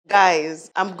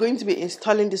Guys, I'm going to be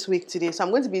installing this wig today, so I'm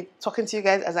going to be talking to you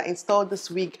guys as I install this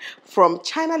wig from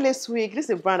Chinalacewig. This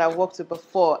is a brand I've worked with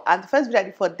before, and the first video I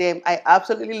did for them, I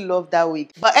absolutely love that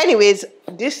wig. But anyways,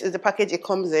 this is the package it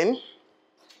comes in.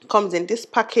 Comes in this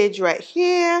package right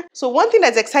here. So one thing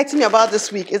that's exciting me about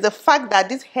this wig is the fact that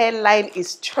this hairline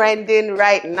is trending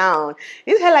right now.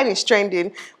 This hairline is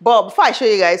trending, but before I show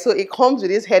you guys, so it comes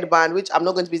with this headband, which I'm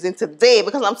not going to be using today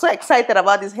because I'm so excited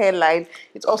about this hairline.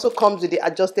 It also comes with the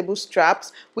adjustable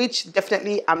straps, which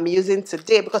definitely I'm using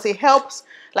today because it helps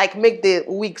like make the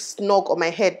wig snug on my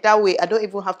head. That way I don't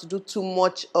even have to do too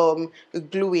much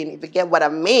gluing, if you get what I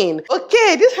mean.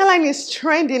 Okay, this hairline is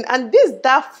trending, and this is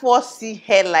that 4C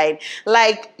hairline,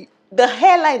 like the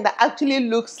hairline that actually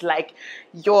looks like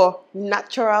your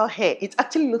natural hair. It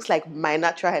actually looks like my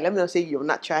natural hair. Let me not say your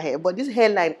natural hair, but this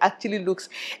hairline actually looks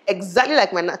exactly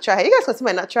like my natural hair. You guys can see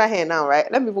my natural hair now, right?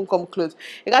 Let me even come close.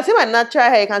 You can see my natural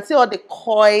hair. You can see all the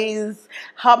coils,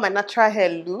 how my natural hair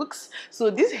looks. So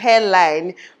this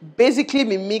hairline basically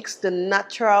mimics the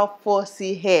natural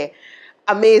 4C hair.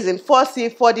 Amazing.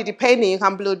 4C, 4D, depending. You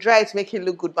can blow dry it to make it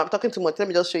look good, but I'm talking too much. Let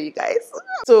me just show you guys.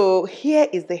 So here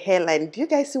is the hairline. Do you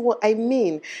guys see what I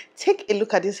mean? Take a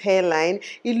look at this hairline.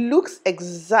 It looks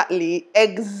exactly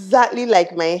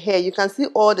like my hair. You can see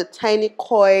all the tiny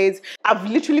coils. I've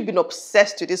literally been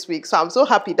obsessed with this wig, so I'm so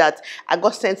happy that I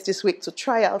got sent this wig to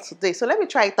try out today. So let me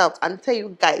try it out and tell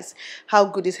you guys how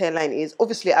good this hairline is.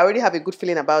 Obviously, I already have a good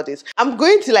feeling about this. I'm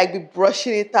going to like be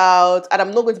brushing it out, and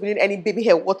I'm not going to be doing any baby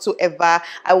hair whatsoever.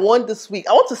 I want this wig.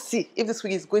 I want to see if this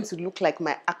wig is going to look like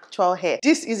my actual hair.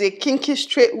 This is a kinky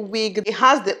straight wig. It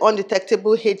has the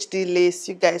undetectable HD lace,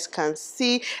 you guys can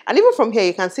see, and even from here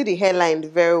you can see the hairline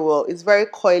very well. It's very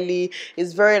coily.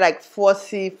 It's very like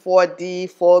 4C,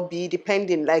 4D, 4B,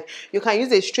 depending. Like you can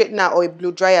use a straightener or a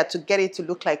blow dryer to get it to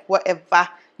look like whatever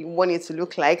you want it to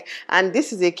look like. And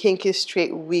this is a kinky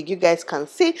straight wig, you guys can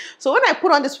see. So when I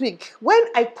put on this wig, when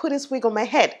I put this wig on my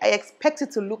head, I expect it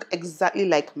to look exactly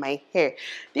like my hair.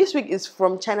 This wig is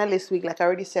from Chinalacewig, like I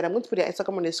already said. I'm going to put their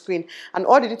Instagram on the screen, and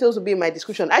all the details will be in my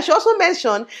description. I should also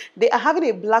mention they are having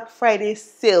a Black Friday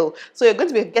sale, so you're going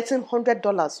to be getting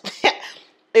 $100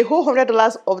 a whole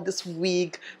 $100 of this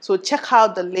wig. So check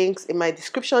out the links in my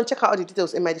description. Check out all the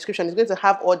details in my description. It's going to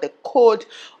have all the code,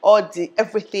 all the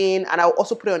everything, and I'll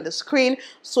also put it on the screen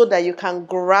so that you can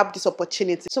grab this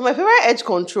opportunity. So my favorite edge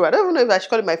control, I don't even know if I should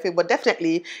call it my favorite, but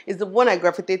definitely is the one I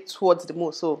gravitate towards the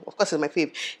most. So of course it's my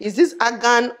fave. Is this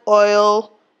argan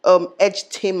oil edge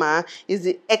tamer. Is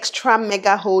the extra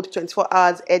mega hold 24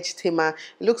 hours edge tamer.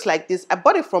 It looks like this. I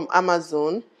bought it from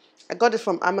Amazon. I got it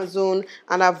from Amazon,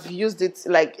 and I've used it.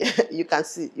 Like you can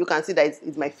see that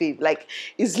it's my fave. Like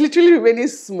it's literally really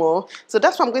small, so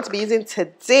that's what I'm going to be using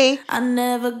today. I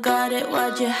never got it.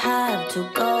 Why'd you have to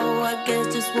go? I guess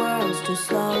this world's too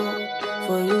slow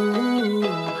for you.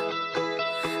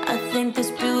 I think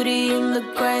there's beauty in the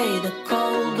gray, the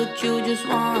cold, but you just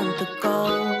want the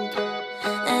gold,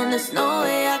 and there's no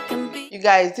way I can be. You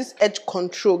guys, this edge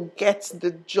control gets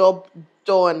the job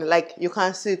done. Like you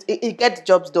can see it gets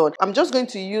jobs done. I'm just going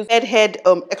to use head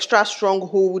extra strong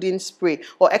holding spray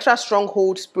or extra strong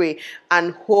hold spray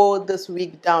and hold this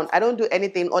wig down. I don't do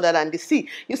anything other than this. See,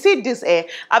 you see this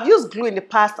I've used glue in the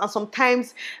past, and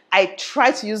sometimes I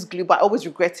try to use glue, but I always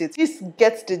regret it. This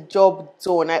gets the job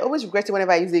done. I always regret it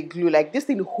whenever I use a glue. Like this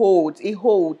thing holds, it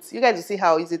holds. You guys will see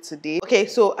how I use it today. Okay,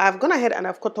 so I've gone ahead and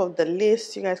I've cut off the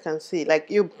lace. You guys can see, like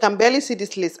you can barely see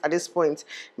this lace at this point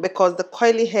because the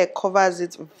coily hair covers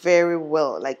it very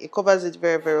well. Like it covers it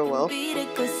very well.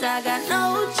 Because I got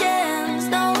no chance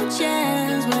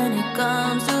when it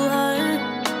comes to her.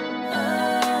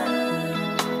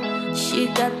 She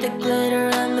got the glitter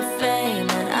and the fame,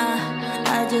 and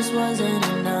I just wasn't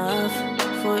enough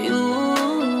for you.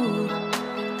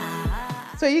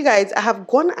 So you guys, I have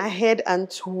gone ahead and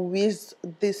twist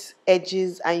these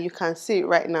edges, and you can see it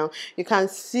right now. You can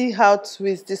see how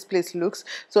twist this place looks,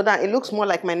 so that it looks more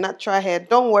like my natural hair.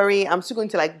 Don't worry, I'm still going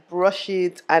to like brush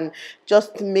it and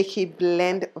just make it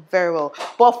blend very well.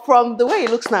 But from the way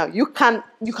it looks now, you can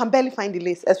barely find the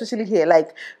lace, especially here.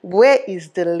 Like, where is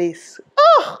the lace?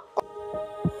 Oh!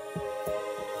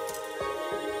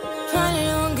 Finally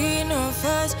don't get no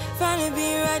fuss, finally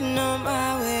be riding on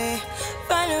my way.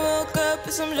 Finally woke up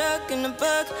with some luck in the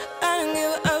book. I don't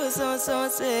give a what so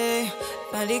say.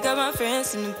 Finally got my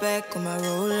friends in the back of my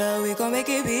roller. We gon' make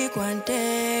it big one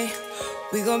day.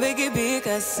 We gon' make it big,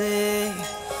 I say.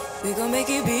 We gon' make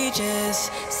it big,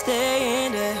 just stay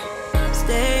in there.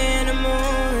 Stay in the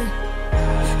morning.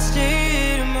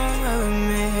 Stay in the morning with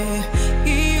me.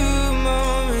 Give you a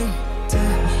moment.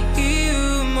 Give you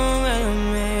a moment with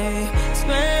me.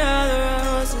 Smell all the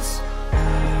roses.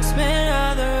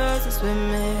 dance with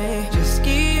me. Just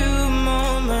give you a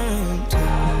moment,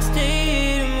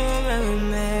 stay in the moment with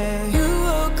me. You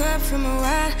woke up from a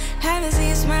ride, haven't seen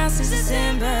you smile since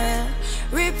December.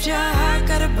 Ripped your heart,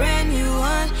 got a brand new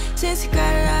one since you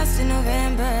got lost in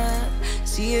November.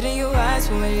 See it in your eyes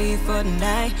when we leave for the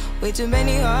night. Way too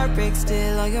many heartbreaks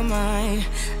still on your mind.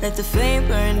 Let the flame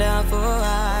burn down for a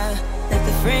while. Let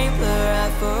the flame blur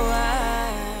out for a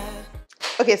while.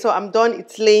 Okay, so I'm done.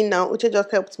 It's laying now. Uche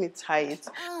just helped me tie it.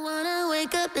 I wanna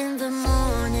wake up in the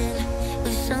morning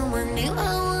with someone new.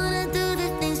 I wanna do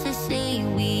the things they say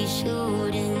we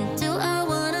shouldn't do. I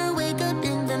wanna wake up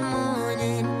in the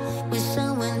morning with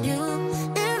someone new.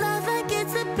 Live life like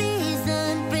it's a piece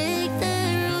and break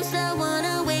the rules. I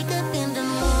wanna wake up in the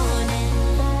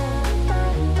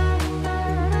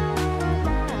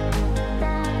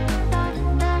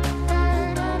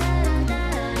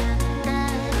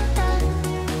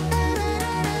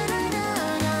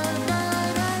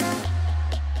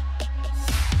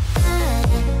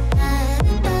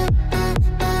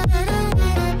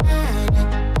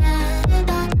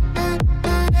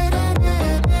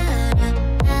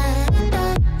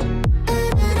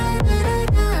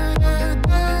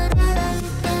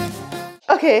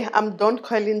Okay, I'm done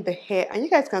curling the hair, and you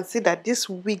guys can see that this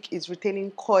wig is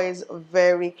retaining coils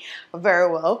very,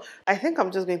 very well. I think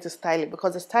I'm just going to style it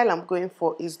because the style I'm going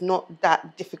for is not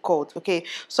that difficult. Okay,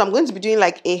 so I'm going to be doing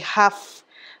like a half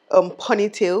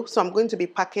ponytail. So I'm going to be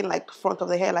packing like the front of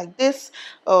the hair like this.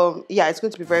 Yeah, it's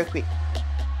going to be very quick.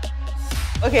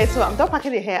 Okay, so I'm done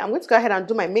packing the hair. I'm going to go ahead and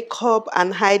do my makeup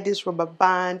and hide this rubber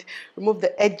band, remove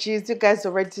the edges. You guys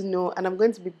already know, and I'm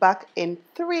going to be back in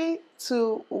 3,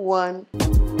 2, 1.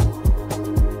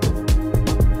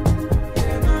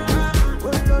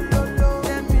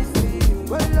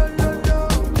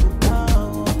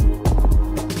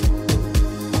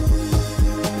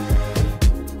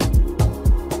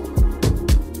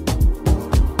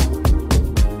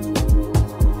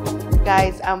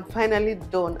 Guys, I'm finally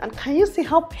done, and can you see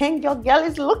how pink your girl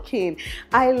is looking?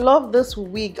 I love this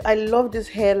wig. I love this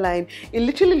hairline. It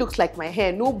literally looks like my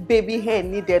hair. No baby hair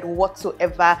needed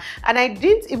whatsoever, and I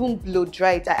didn't even blow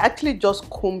dry it. I actually just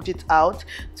combed it out,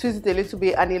 twisted it a little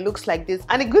bit, and it looks like this.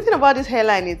 And the good thing about this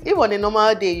hairline is even on a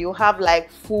normal day you have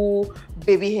like full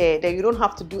baby hair, then you don't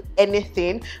have to do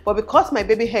anything. But because my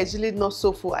baby hair is really not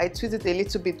so full, I twist it a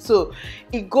little bit, so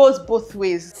it goes both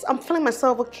ways. I'm feeling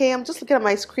myself okay. I'm just looking at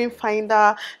my screen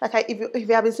finder. Like if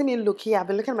you have been seeing me look here, I've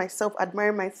been looking at myself,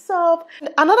 admiring myself.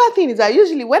 Another thing is that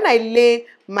usually when I lay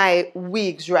my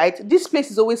wigs, right, this place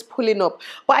is always pulling up,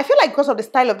 but I feel like because of the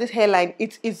style of this hairline,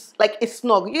 it is like it's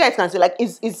snug. You guys can see like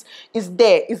it's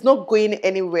there, it's not going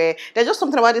anywhere. There's just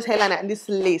something about this hairline and this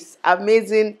lace.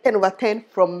 Amazing. 10 over 10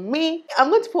 from me. I'm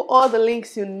going to put all the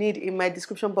links you need in my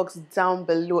description box down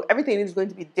below. Everything is going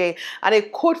to be there, and a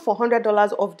code for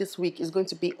 $100 off this week is going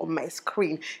to be on my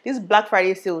screen. This Black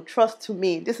Friday sale, trust to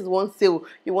me, this is one sale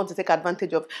you want to take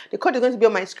advantage of. The code is going to be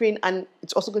on my screen, and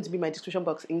it's also going to be in my description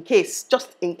box in case,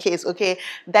 just in case. Okay,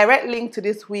 direct link to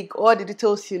this wig, all the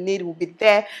details you need will be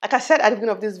there. Like I said at the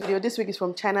beginning of this video, this wig is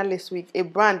from Chinalacewig, a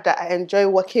brand that I enjoy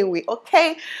working with.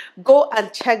 Okay, go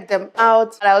and check them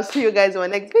out, and I'll see you guys in my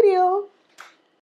next video.